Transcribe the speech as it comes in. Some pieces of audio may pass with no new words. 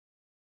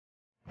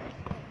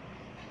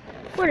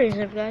What is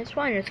up, guys?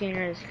 Finders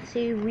Gamers.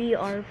 See, we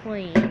are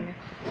playing.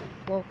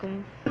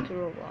 Welcome to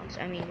Roblox.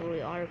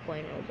 We are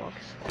playing Roblox.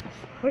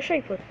 Where should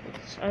I put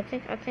this? I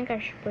think I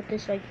should put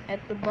this like at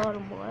the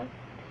bottom left.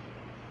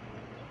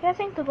 Yeah, I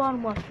think the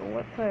bottom left will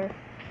work there.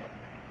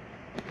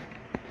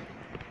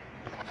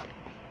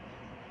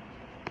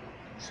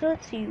 So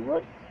let's see,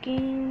 what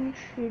game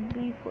should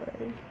we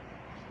play?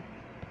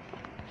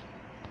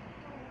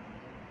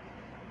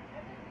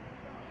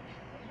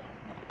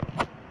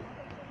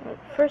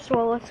 First of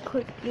all, let's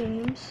click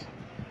games.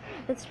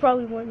 That's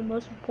probably one of the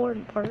most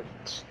important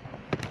parts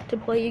to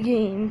play a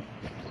game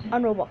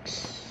on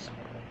Roblox.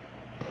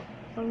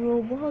 On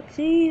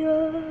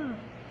Robloxia.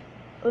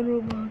 On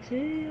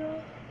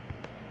Robloxia.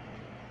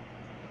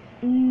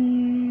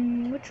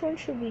 Which one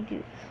should we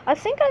do? I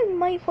think I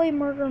might play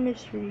Murder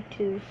Mystery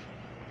 2.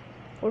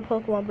 Or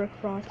Pokemon Brick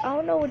Bronze. I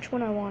don't know which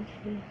one I want to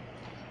do.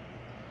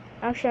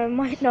 Actually, I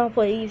might not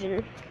play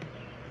either.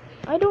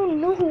 I don't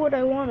know what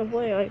I want to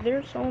play. Like,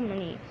 there's so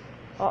many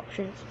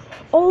options.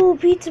 Oh,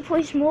 Pizza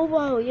Place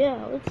Mobile.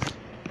 Yeah, let's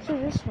do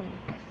this one.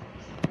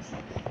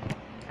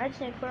 I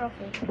just need to put off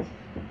the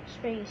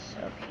space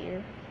up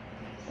here.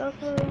 Let's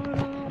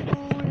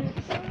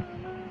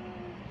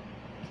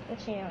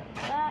see how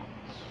that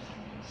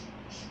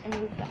and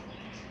move that.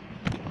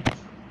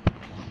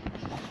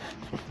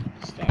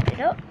 Stand it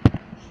up.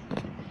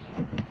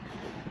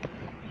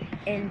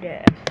 And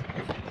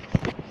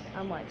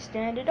I'm like,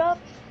 stand it up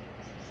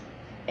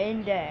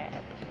and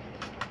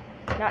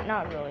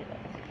not really though.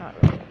 Not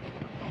really.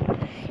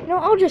 No,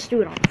 I'll just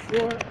do it on the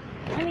floor.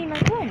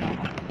 Why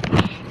not?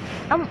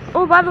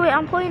 Oh, by the way,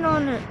 I'm playing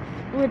on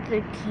with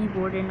the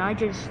keyboard, and I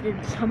just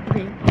did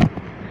something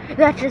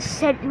that just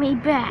sent me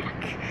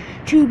back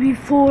to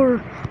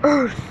before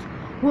Earth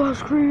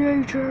was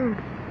created.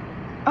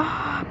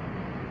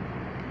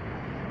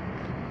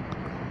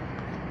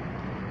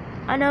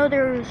 I know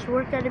there's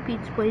work at a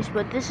pizza place,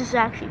 but this is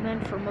actually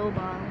meant for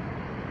mobile.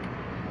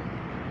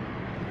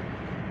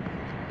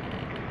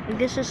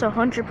 This is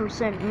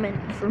 100%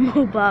 meant for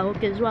mobile,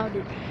 because why would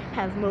it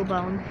have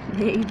mobile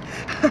name?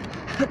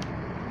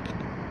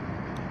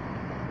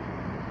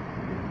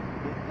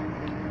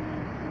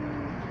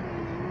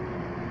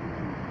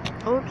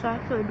 Oops, I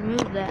could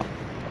move that.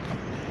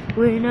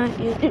 When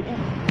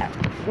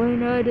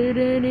I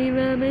didn't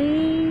even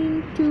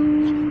mean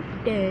to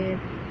dab.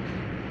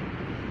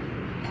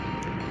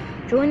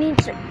 I need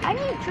to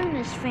turn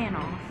this fan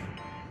off.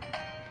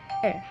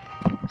 There.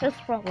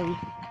 That's probably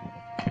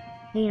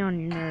getting on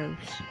your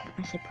nerves.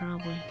 I said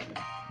probably.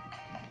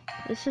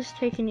 This is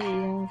taking a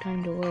long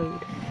time to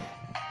load.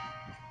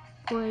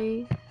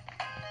 Play.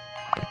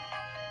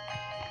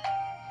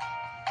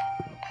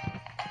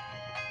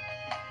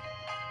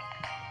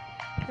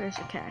 There's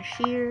a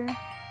cashier.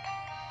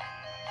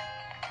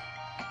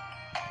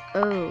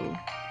 Oh.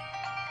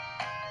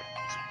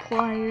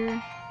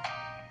 Supplier.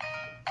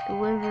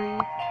 Delivery.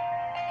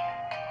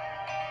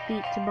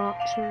 Pizza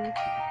boxer.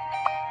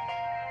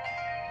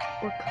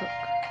 Or cook.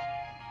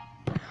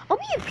 I'll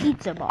be a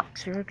pizza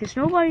boxer, because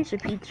nobody's a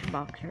pizza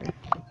boxer.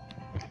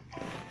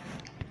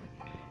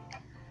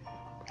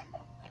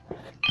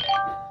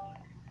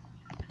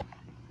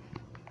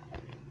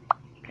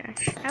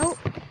 Cash out.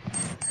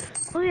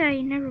 Oh yeah,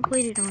 I never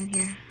played it on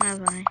here,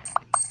 have I?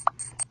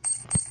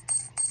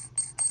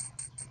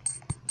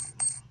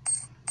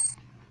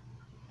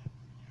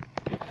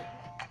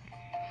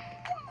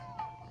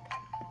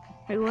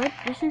 Wait, what?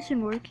 This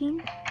isn't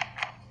working?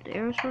 The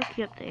arrows work?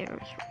 Yep, the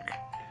arrows work.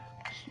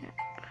 Snap.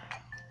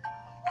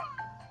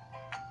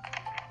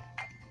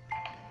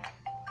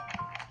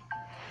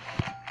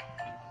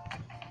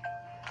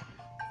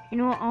 You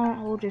know what?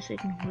 I'll just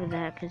ignore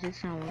that because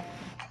it's not working.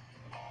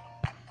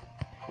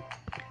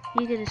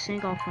 You get a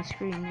sync off my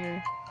screen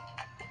there.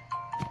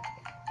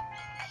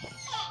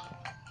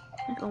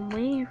 Like, I'm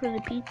waiting for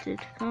the pizza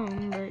to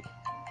come, but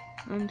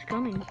none's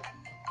coming.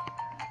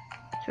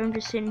 So I'm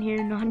just sitting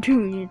here not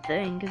doing a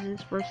thing because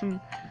this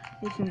person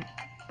isn't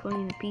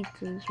putting the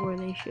pizzas where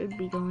they should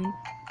be going.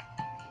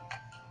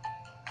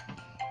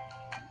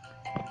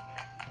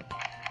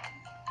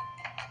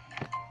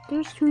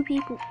 There's two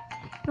people.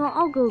 No,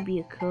 I'll go be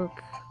a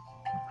cook.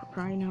 For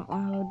crying out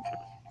loud.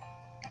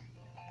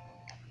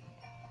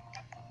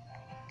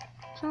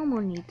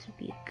 Someone needs to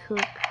be a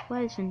cook.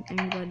 Why isn't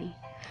anybody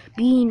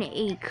being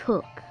a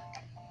cook?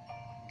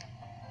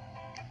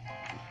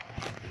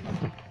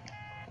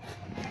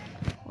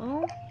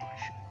 Well,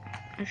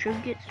 I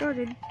should get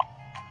started.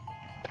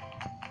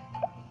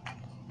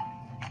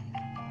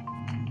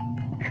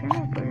 Should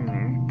I put it in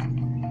there?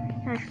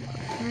 Yeah, I should put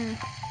it in there.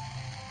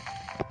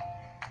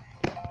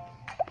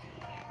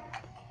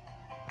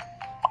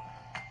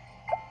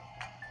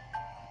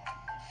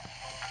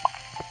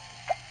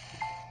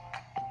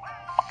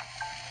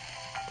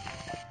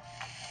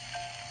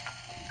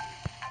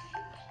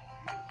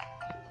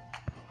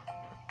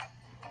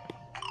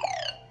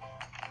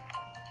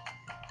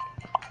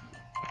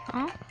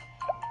 Huh?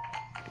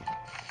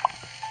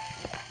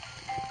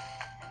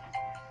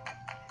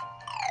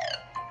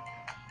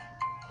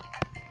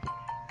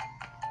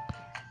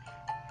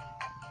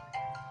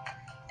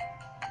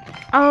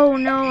 Oh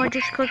no, I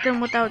just cooked them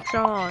without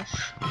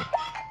sauce.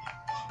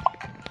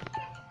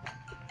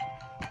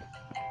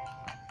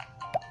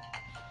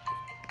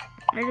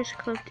 I just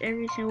cooked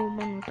every single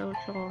one without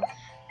sauce.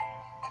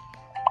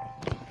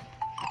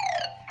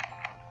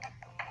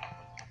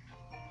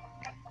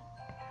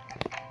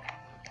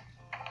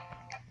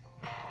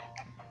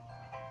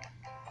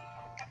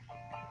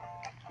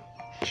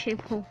 Okay,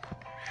 well,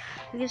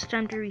 I guess it's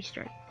time to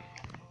restart.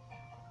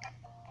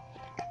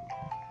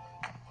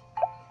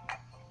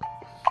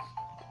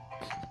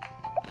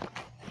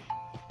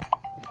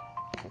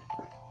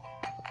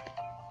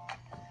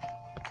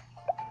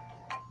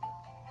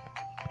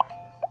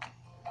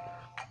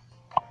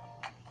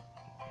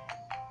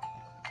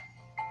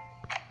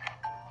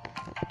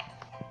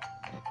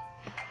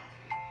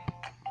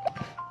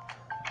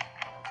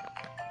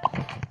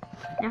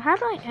 Now, how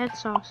do I add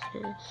sauce to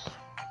this?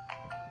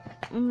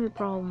 Only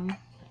problem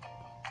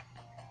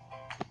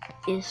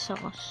is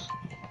sauce.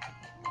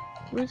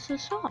 Where's the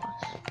sauce?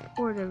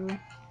 Or whatever. Do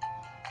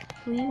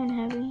we even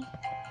have any?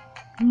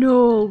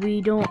 No,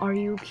 we don't. Are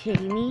you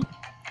kidding me?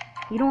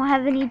 You don't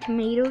have any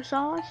tomato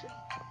sauce?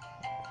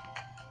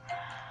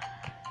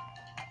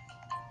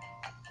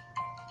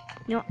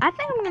 No, I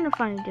think I'm gonna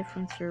find a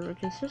different server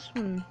because this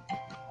one,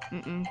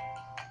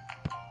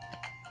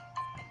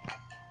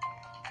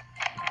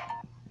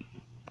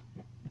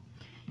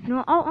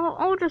 No,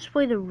 I'll just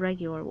play the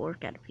regular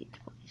work at a pizza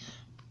place.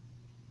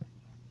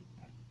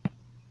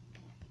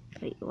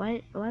 Wait,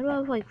 why do I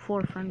have like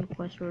 4 friend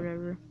requests or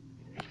whatever?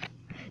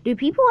 Do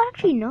people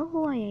actually know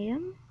who I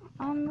am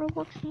on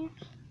Roblox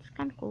games? It's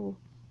kind of cool.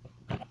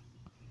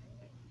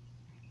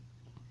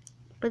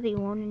 But they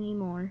won't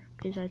anymore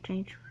because I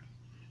changed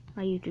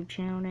my YouTube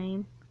channel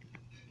name.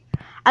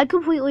 I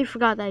completely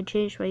forgot that I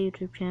changed my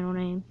YouTube channel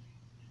name.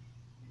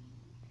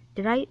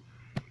 Did I?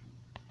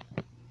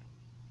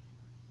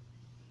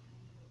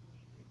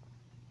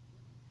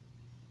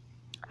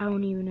 I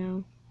don't even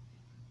know.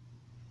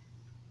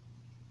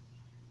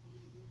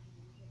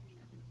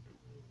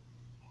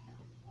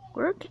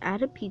 Work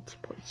at a pizza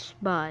place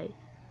by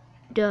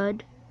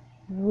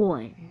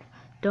Dud1.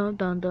 Dun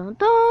dun dun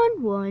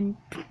dun 1.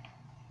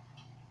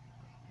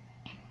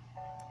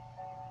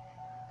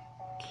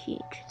 Okay,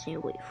 just need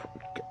to wait for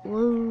it to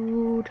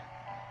load.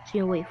 Just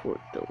need to wait for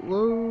it to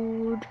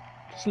load.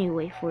 Just need to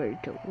wait for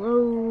it to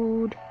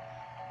load.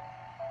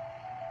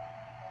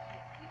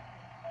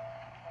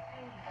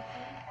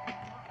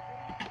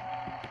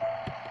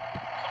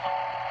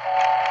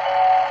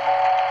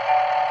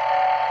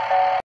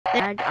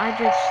 I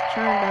just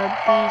turned up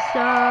the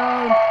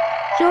sound.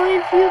 So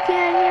if you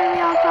can't hear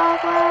me, I'll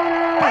talk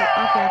louder.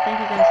 Okay, I think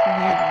you guys can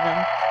hear me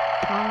then.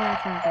 I'm gonna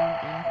turn it down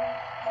again.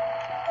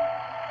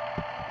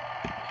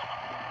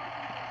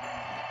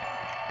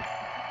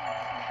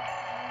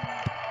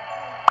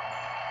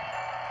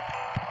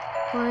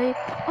 Play.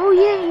 Oh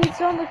yeah,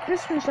 it's on the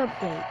Christmas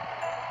update.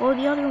 Well,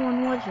 the other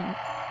one wasn't.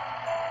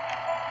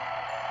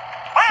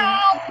 So,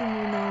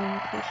 you know, on the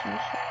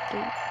Christmas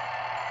update.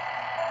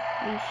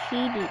 We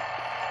heated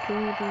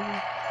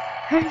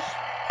has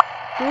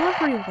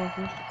delivery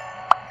levels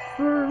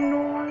for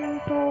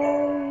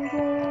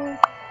 $9.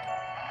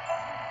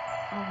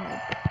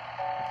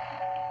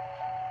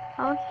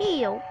 I'll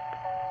help.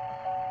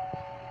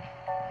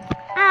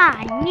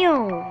 No. No.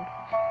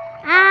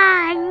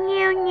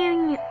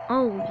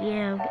 Oh,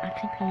 yeah, I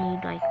think we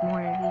need, like,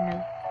 more,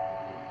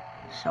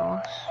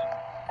 sauce.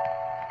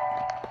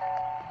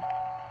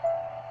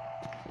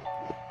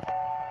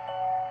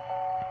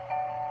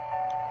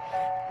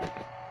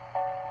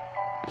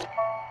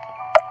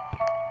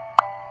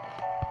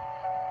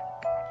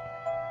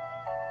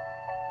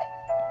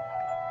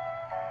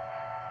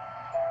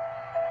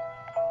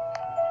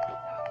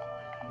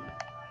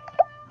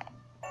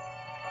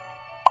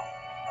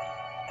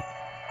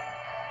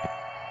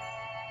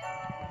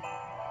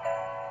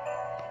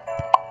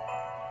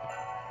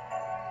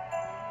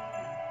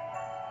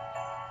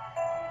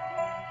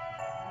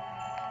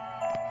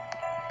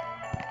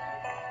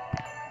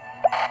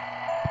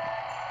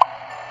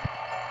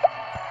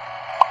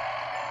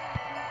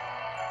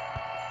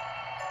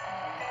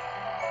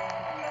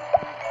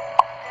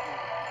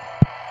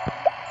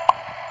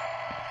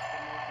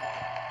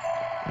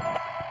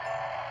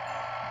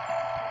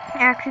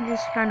 Actually, this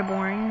is kind of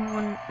boring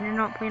when you're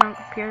not playing on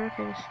computer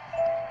because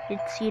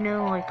it's,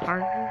 like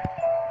harder.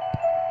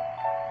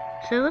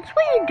 So let's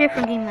play a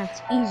different game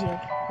that's easier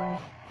to play.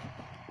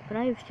 But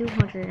I have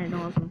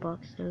 211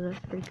 bucks, so that's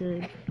pretty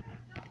good.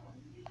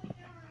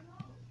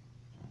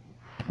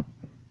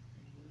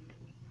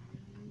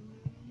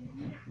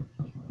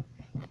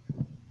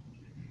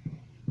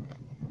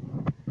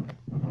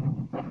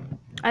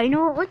 I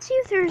know. Let's see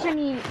if there's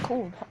any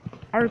cool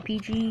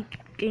RPG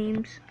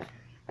games.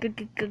 Go.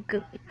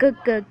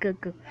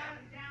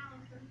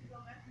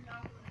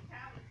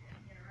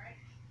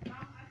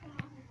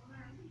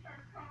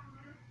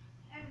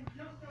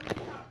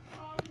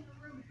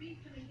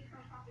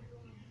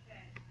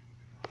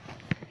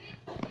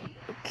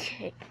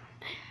 Okay.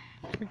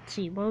 Let's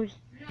see. What was?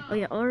 Oh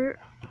yeah,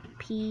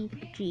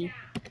 RPG.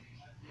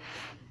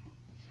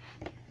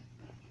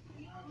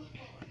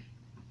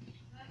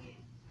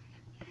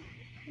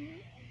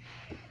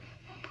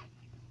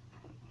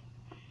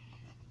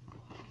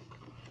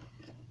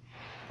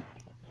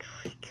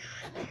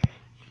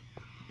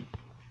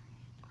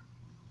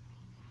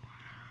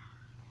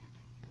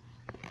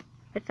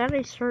 thought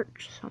I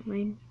searched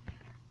something.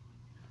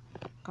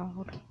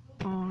 God.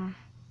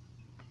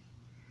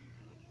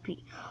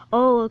 B.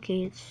 Oh,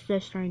 okay, it's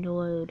just starting to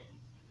load.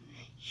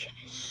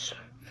 Yes.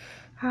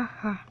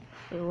 Haha.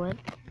 Wait, what?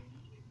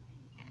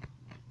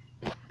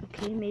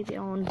 Okay, maybe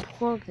I'll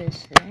unplug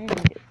this then.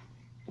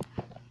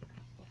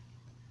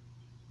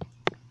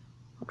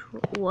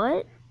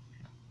 What?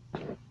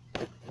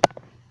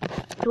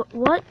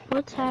 What?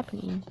 What's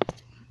happening?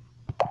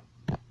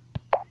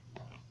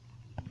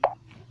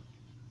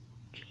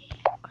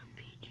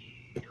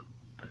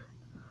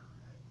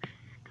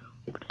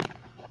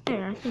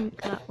 There, I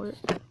think that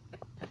worked.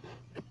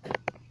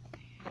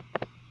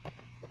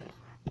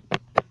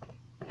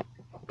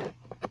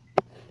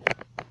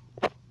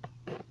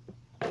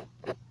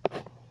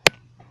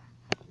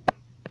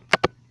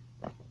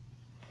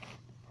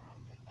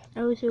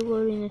 Oh, is it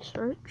loading the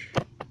search?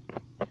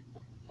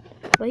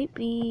 Might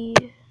be.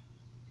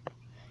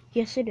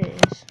 Yes, it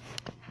is.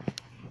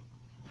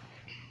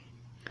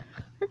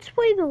 Let's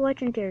play the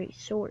legendary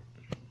sword.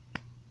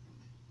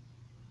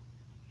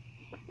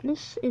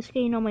 This is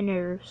getting on my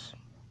nerves.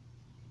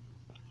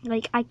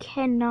 Like, I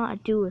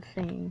cannot do a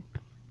thing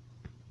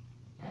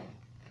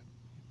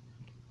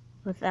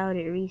without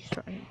it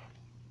restarting.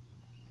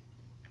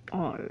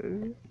 Are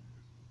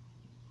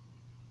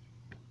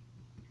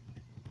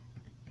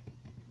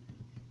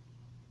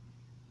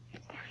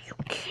you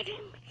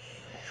kidding me?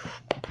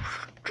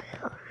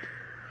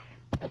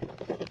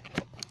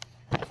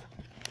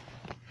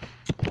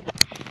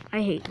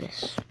 I hate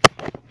this.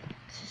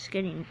 This is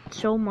getting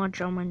so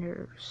much on my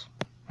nerves.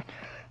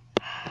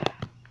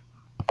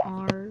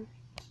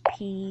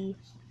 RPG.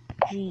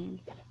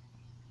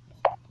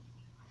 I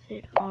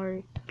said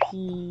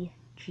RPG.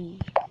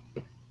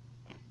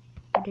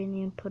 I didn't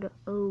even put an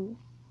O.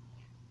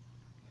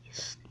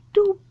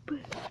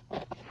 Stupid.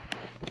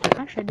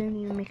 Actually, I didn't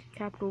even make a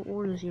capital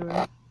or a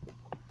 0.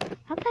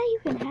 How'd that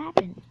even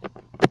happen?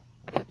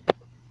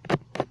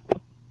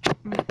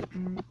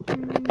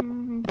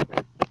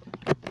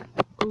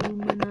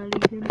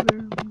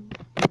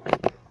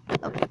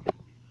 Okay.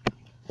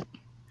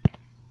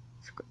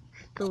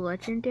 The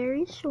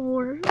legendary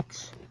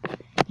swords.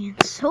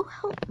 And so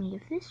help me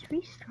if this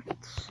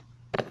restarts.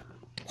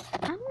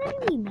 I'm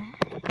gonna be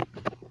mad.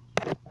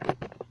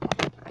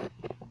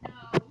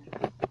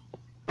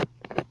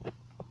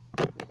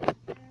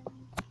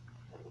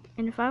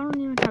 And if I don't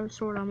even have a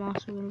sword, I'm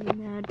also gonna be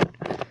mad.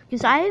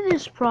 Because I have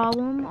this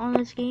problem on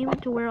this game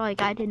to where,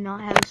 like, I did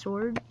not have a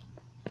sword.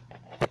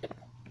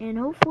 And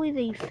hopefully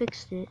they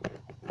fixed it.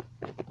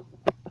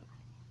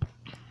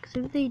 Because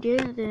if they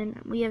did,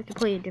 then we have to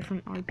play a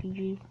different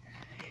RPG.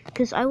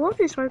 Because I love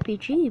this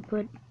RPG,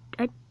 but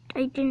I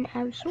didn't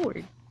have a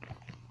sword.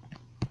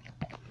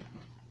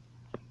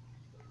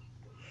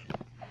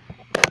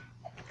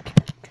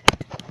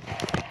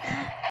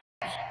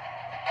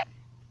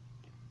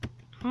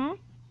 Huh?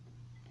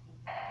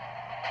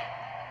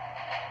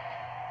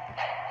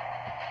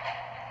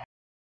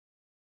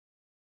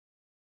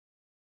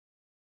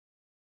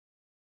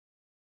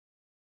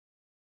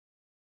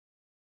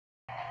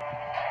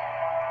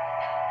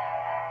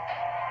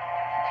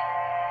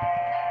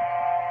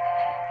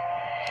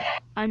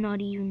 I'm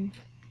not even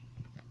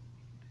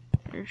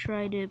gonna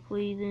try to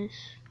play this.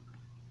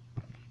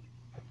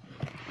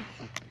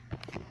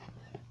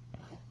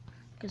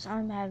 Because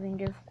I'm having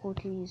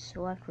difficulties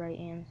left, right,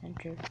 and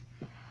center.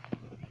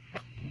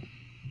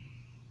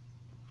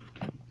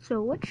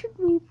 So what should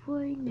we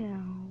play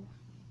now?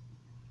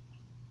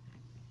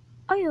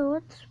 Oh yeah,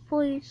 let's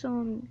play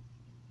some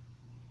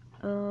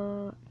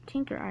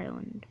Tinker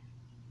Island.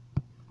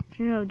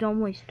 No, don't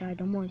waste to die,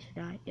 don't waste to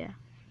die, yeah.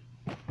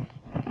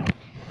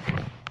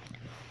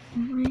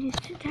 Don't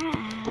waste to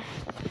die.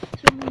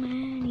 So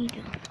many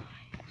don't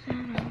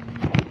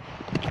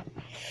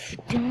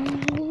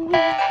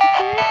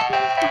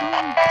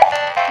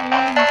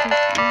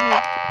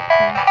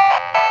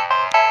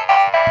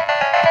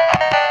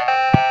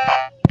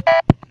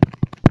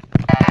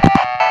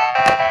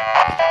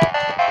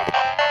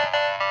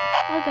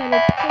I gotta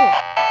put.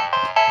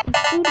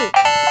 Let's shoot it.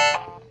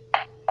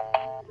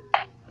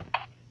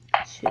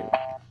 2.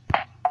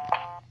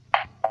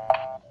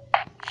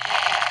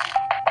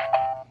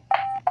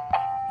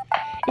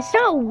 It's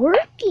not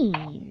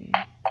working.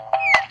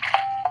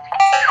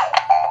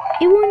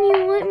 It wouldn't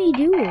even let me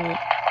do it.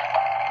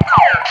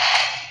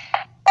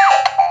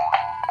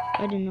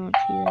 I did not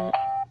see that.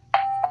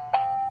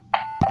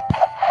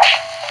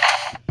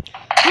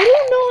 I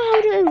don't know how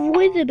to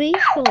avoid the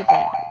baseball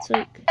bat. It's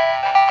like, I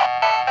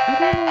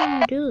don't know how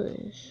to do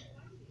this.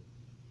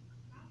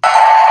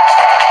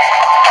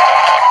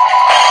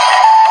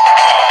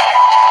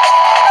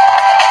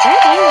 That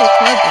game is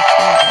hard to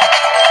play.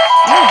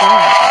 I'm not done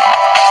with it.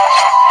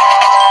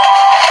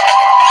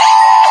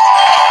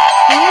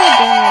 I'm not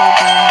done with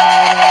it.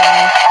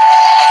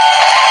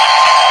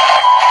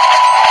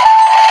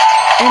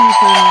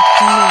 Anything is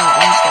not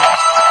interesting.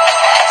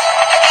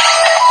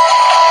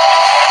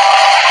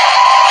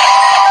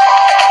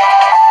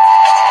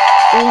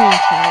 Oh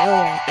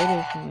yeah, it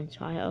is one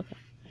spy. Okay.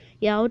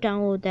 Yeah, I'll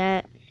download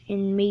that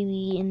And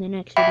maybe in the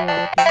next video we'll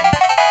do it.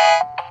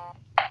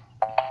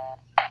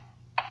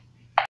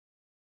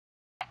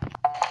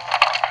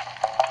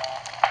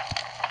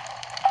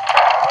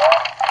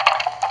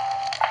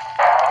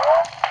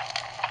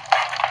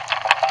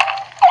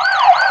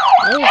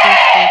 That is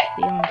actually, to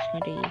be honest,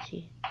 kind of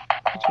easy.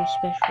 It's your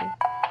special.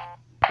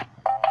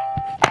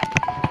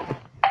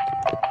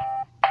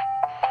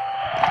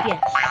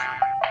 Yes.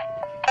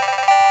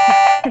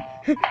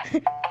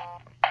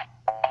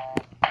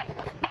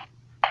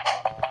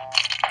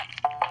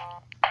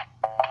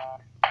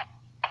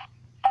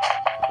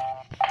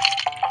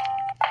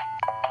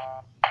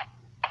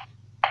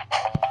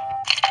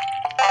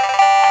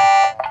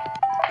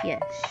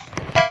 Yes.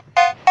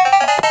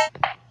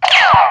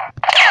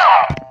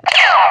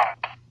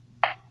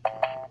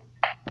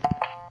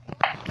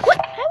 What?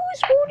 I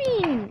was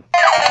holding.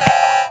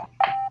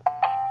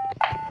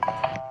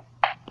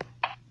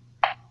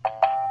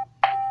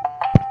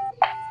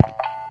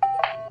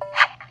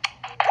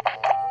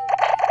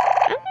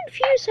 I'm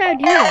confused how to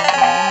do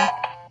that.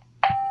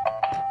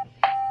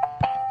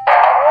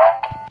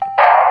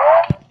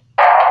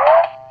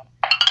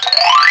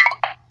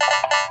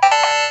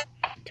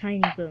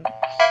 Tiny bones.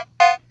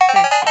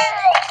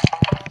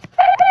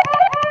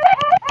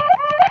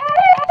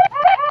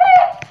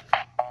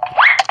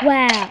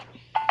 Wow.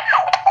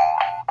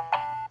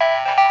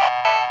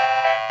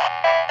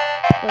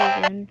 Go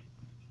again.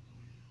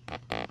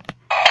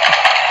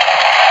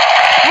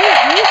 I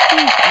hate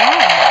these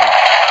ads.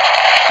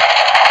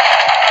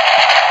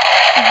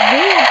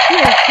 They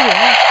appeal to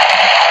us.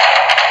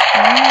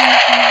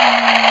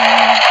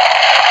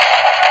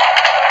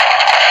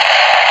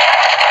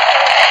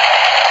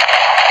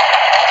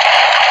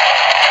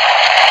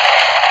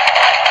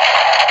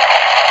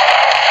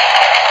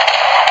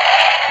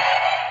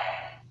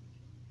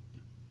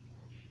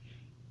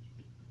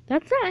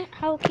 That's not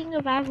how King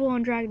of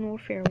Avalon Dragon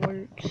Warfare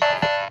works.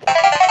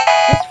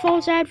 That's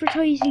false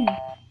advertising.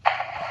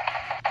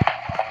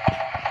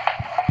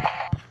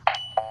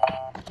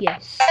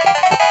 Yes.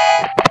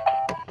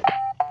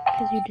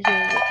 Because you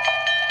deserve it.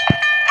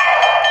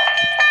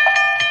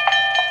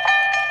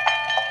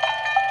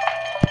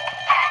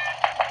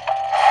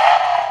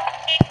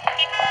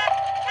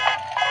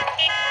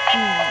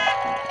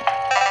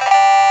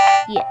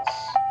 Yes.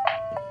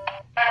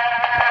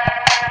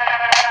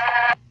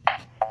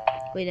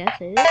 Wait,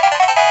 that's it?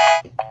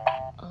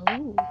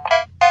 Oh.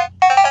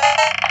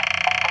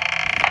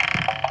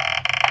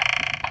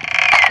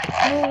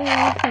 No,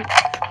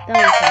 that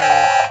was bad.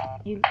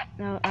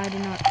 No, I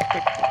did not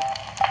expect that.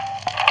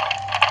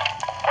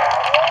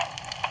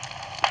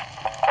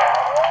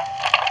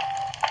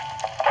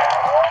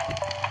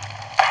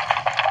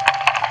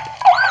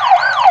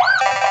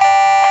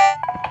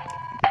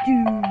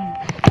 Dude.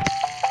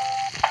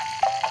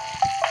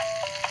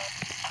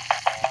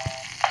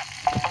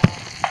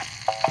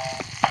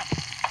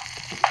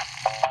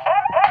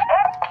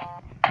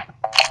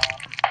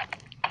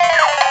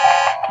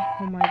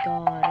 Oh my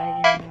god, I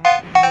did not know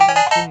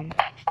that one.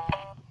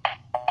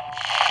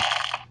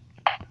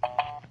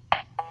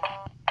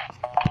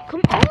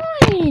 Come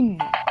on!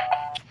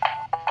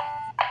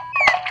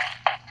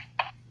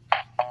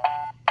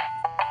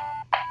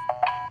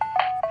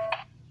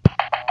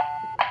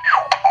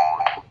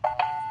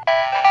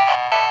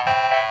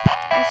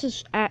 This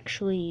is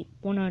actually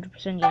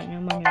 100% getting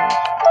on my nerves.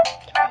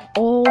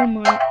 Oh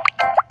my...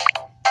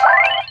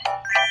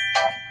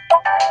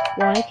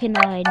 Why can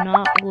I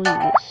not lose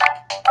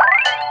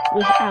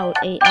without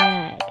a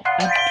ad?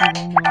 I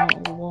do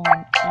not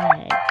want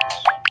ads.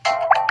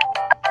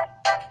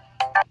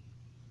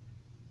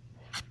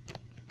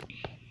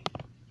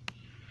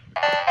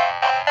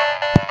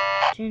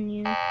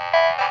 Continue.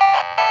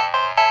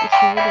 Let's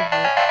see, what is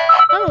it?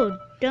 Oh,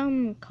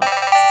 dumb cop.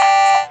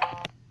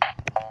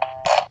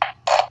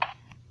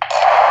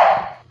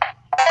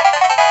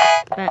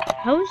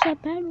 How is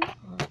that bad?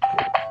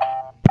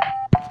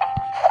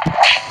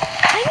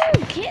 I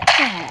don't get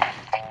that.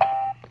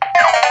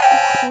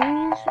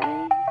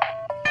 Seriously?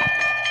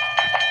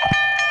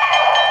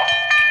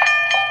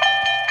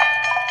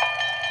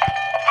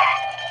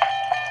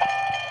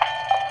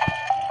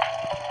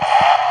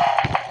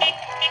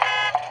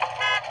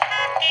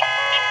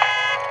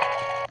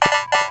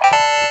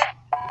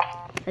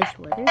 Nice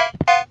weather.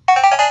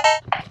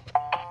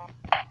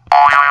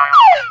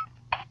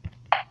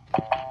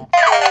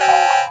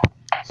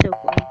 So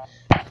close.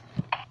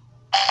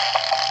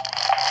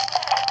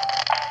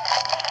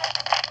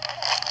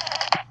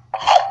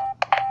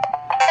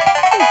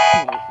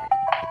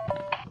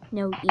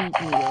 No, eat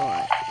me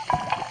alive.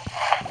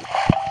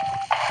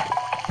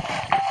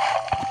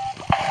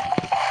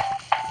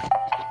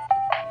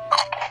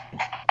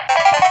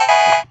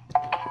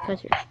 Because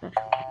you're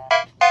special.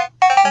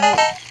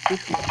 You're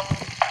special.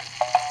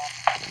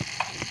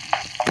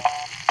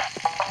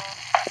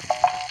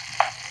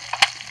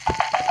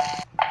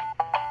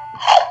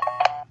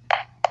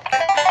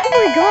 Oh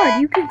my god,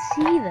 you can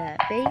see that,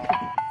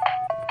 bacon.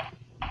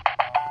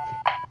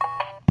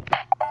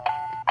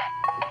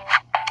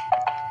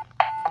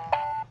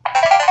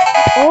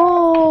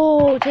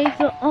 Oh, take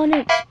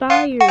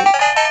unexpired.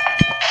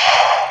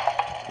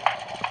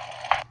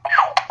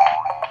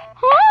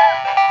 Huh?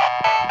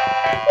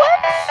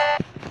 What?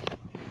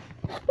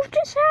 What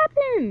just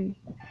happened?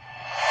 That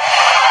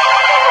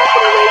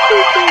happened way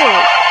too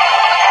quick.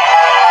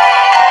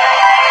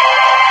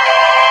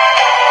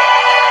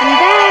 And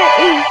that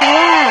is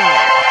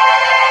loud.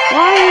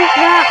 Why is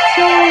that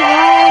so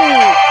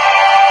loud?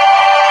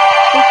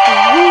 It's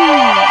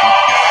weird.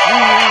 Oh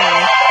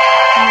wow.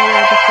 Oh my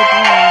god, this is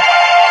weird.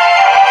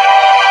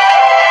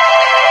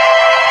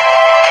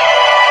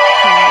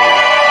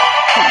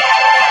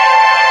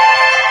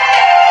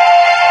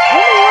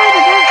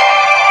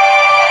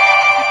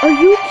 Are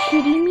you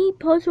kidding me?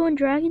 Puzzle and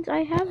Dragons?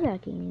 I have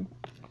that game.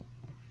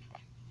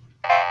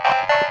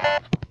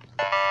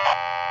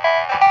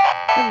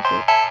 What is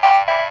it?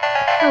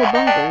 Oh,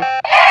 Bungle.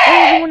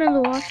 Oh, the one in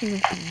the washing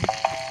machine.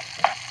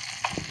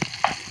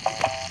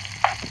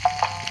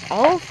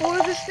 All for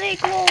the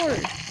Snake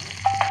Lord!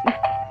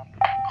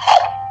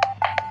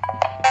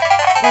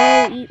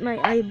 Oh, eat my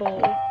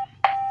eyeball.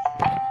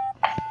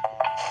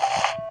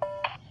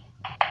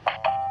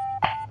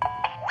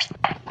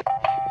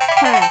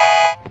 Ha!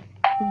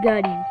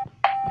 Got him.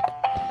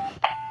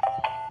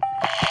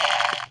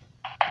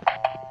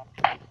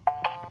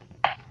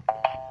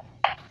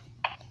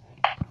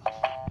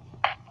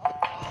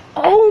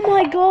 Oh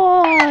my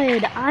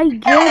god! I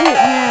get it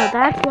now.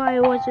 That's why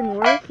it wasn't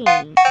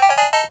working.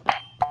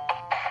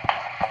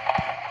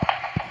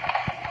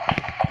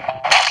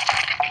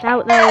 That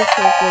was like way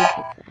too fast.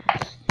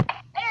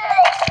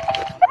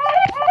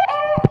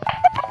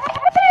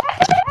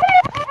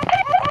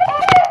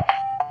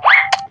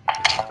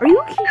 Are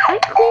you kidding? I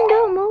cleaned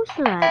out most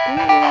of that.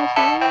 Didn't you guys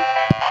see that?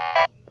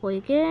 Play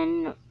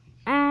again.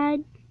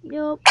 Add.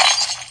 Yup.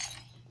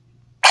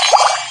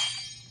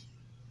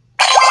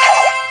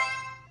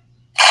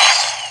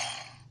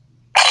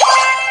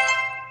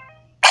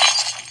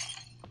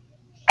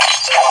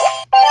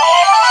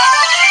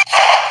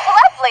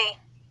 Lovely.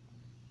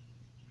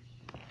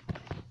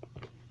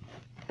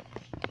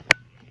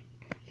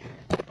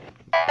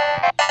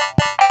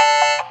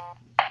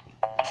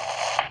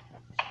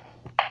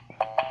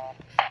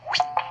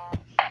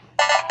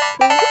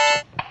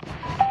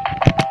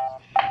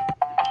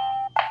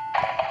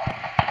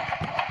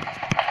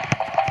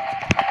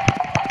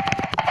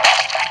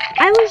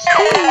 I was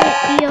doing it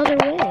the other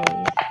way.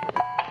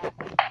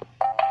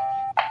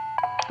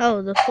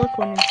 Oh, the flip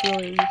one is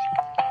really easy.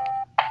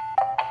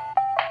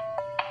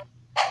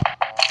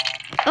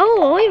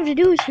 Oh, all you have to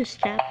do is just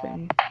tap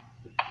them.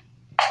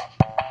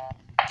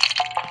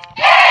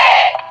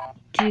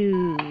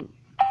 Dude.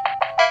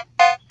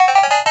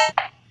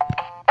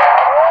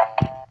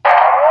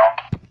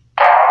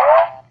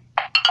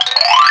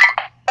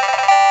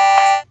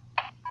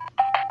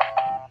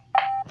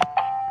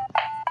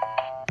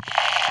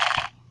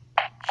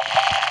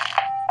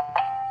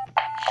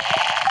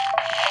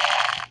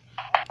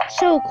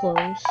 So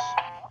close.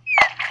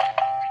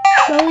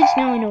 But at least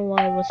now I know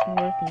why it wasn't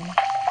working.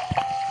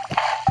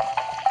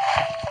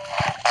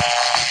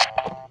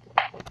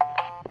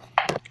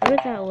 What is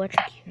that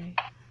electrocuting?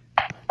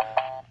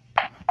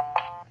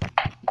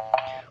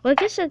 Well, I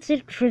guess that's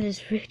it for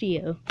this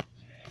video.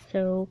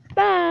 So,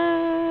 bye!